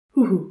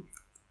Woohoo!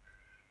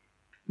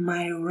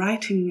 My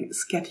writing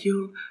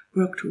schedule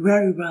worked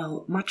very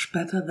well, much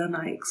better than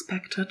I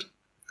expected.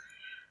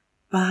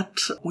 But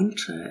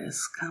winter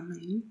is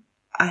coming.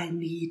 I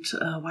need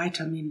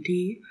vitamin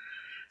D.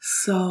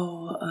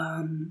 So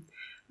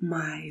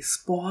my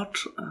sport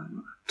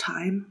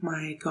time,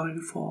 my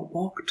going for a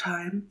walk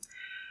time,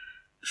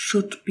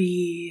 should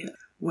be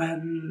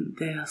when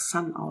there's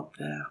sun out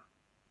there.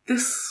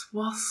 This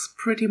was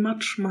pretty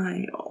much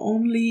my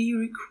only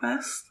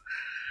request,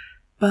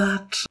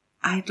 but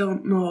I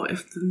don't know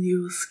if the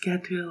new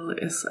schedule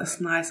is as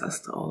nice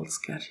as the old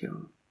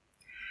schedule.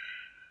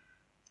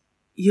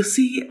 You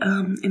see,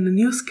 in the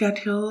new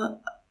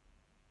schedule,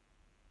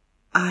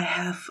 I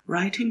have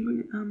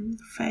writing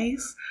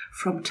phase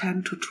from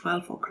 10 to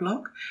 12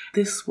 o'clock.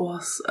 This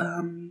was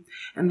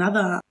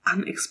another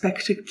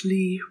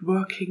unexpectedly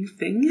working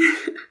thing.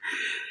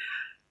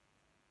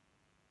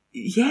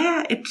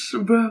 Yeah, it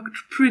worked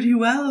pretty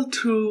well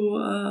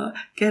to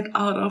get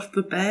out of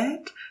the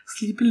bed,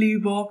 sleepily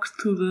walk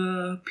to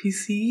the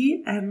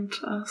PC and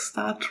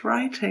start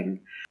writing.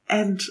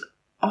 And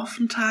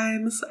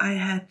oftentimes I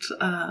had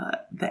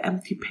the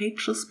empty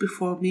pages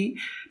before me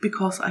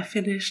because I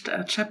finished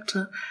a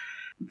chapter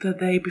the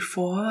day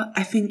before.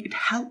 I think it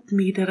helped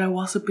me that I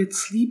was a bit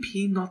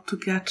sleepy not to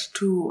get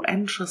too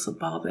anxious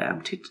about the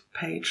empty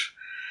page.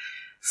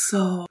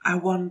 So I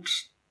want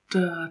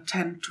the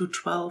 10 to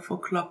 12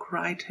 o'clock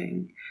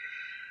writing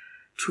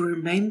to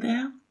remain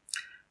there.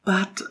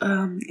 But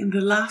in the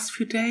last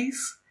few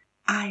days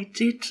I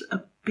did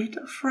a bit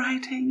of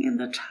writing in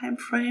the time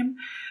frame,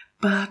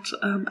 but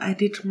I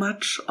did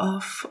much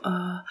of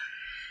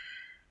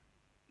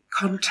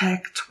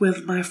contact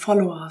with my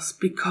followers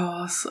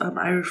because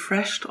I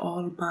refreshed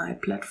all my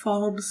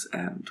platforms,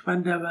 and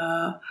when there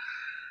were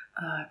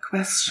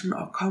questions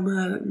or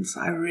comments,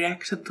 I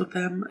reacted to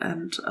them.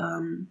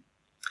 And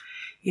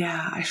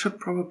yeah, I should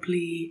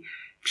probably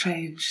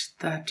change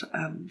that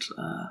and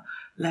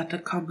let the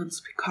comments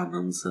be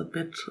comments a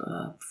bit,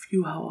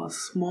 few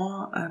hours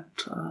more,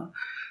 and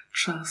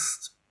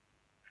just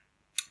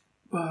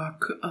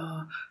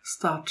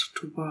start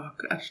to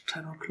work at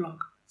 10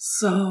 o'clock.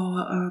 So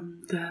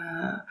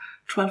the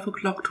 12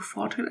 o'clock to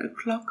 14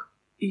 o'clock,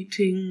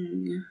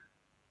 eating,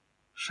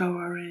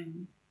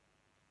 showering,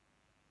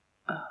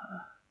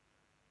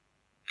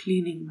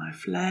 cleaning my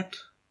flat,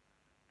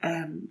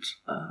 and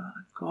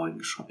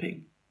going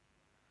shopping.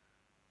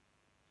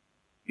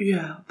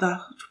 Yeah,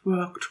 that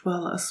worked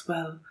well as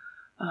well.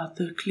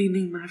 The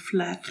cleaning my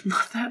flat,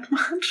 not that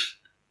much,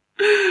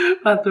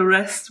 but the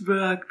rest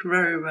worked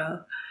very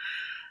well.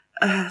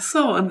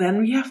 And then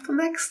we have the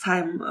next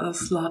time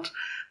slot.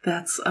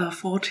 That's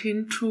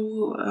 14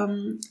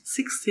 to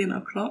 16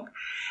 o'clock.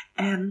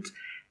 And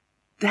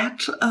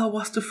that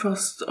was the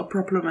first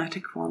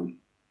problematic one,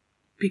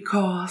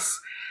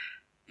 because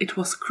it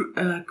was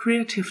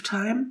creative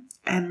time,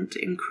 and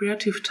in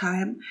creative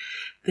time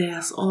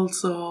there's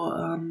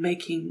also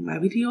making my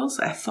videos.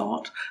 I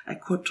thought I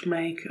could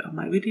make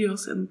my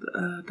videos in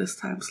this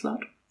time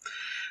slot,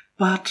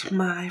 but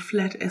my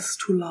flat is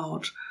too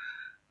loud.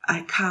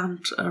 I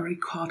can't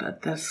record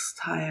at this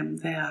time.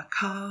 There are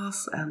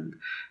cars and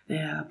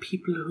there are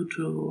people who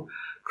do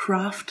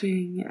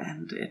crafting,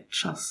 and it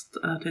just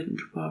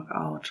didn't work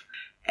out.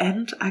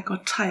 And I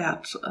got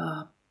tired.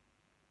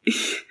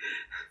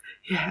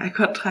 Yeah, I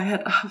got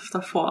tired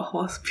after 4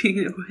 hours being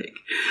awake.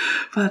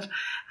 But,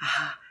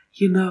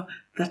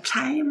 the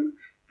time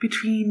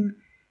between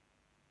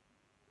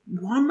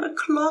 1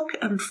 o'clock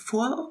and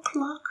 4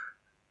 o'clock,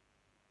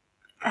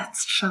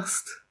 that's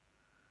just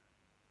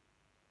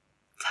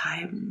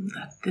time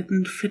that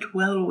didn't fit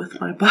well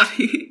with my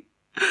body.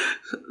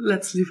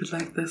 Let's leave it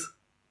like this.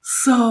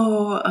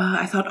 So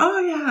I thought, oh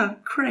yeah,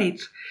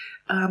 great.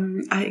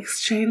 I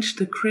exchanged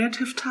the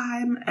creative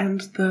time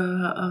and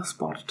the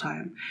sport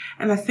time.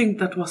 And I think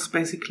that was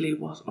basically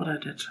what I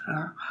did.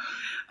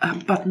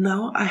 But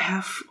now I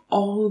have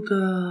all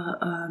the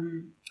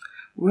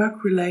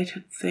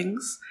work-related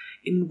things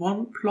in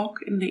one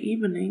block in the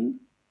evening.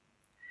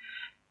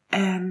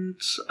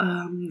 And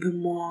the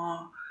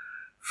more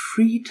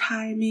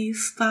free-timey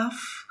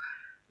stuff,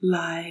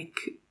 like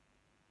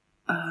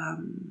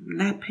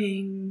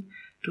napping,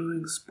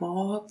 doing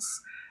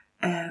sports,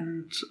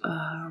 and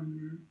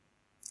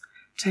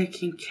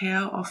taking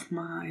care of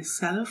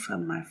myself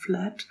and my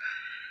flat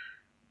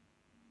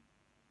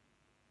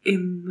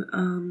in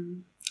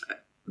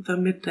the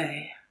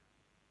midday,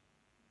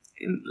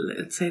 in,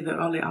 let's say, the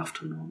early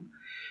afternoon.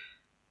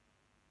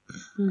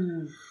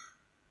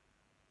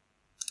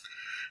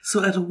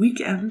 So at a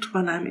weekend,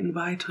 when I'm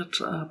invited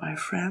by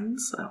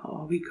friends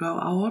or we go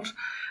out,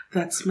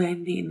 that's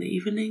mainly in the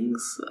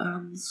evenings.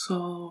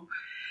 So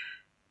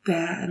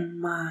then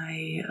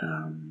my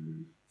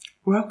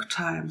work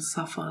time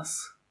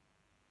suffers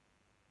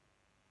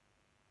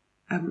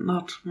and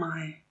not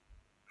my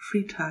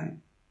free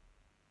time.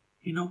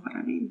 You know what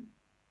I mean?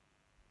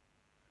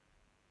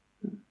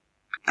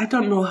 I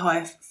don't know how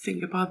I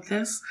think about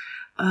this.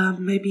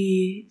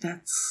 Maybe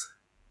that's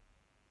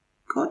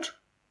good,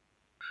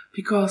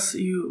 because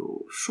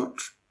you should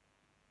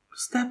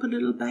step a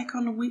little back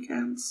on the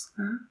weekends.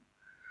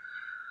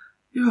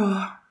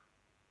 Yeah.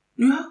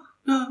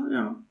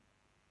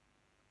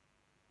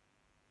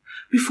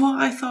 Before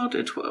I thought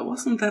it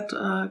wasn't that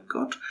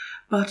good,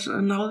 but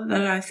now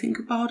that I think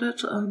about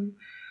it,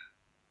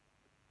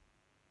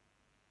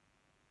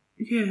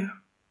 yeah,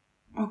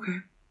 okay.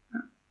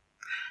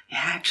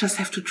 Yeah, I just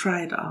have to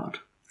try it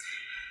out.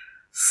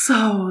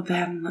 So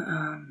then,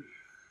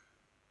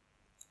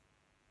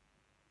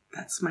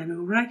 that's my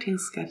new writing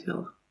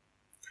schedule.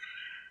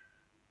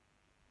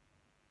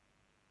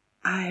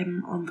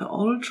 I'm on the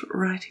old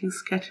writing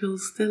schedule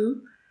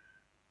still.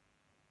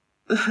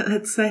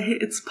 Let's say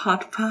it's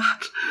part,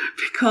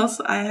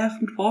 because I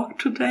haven't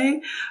walked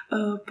today,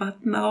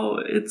 but now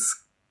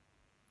it's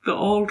the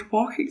old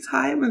walking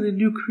time and the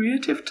new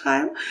creative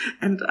time,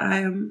 and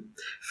I'm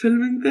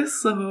filming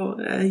this, so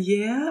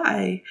yeah,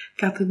 I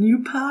got the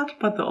new part,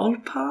 but the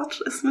old part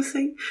is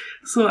missing,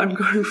 so I'm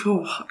going for a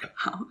walk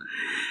now.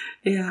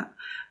 Yeah,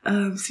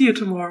 see you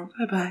tomorrow,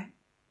 bye bye.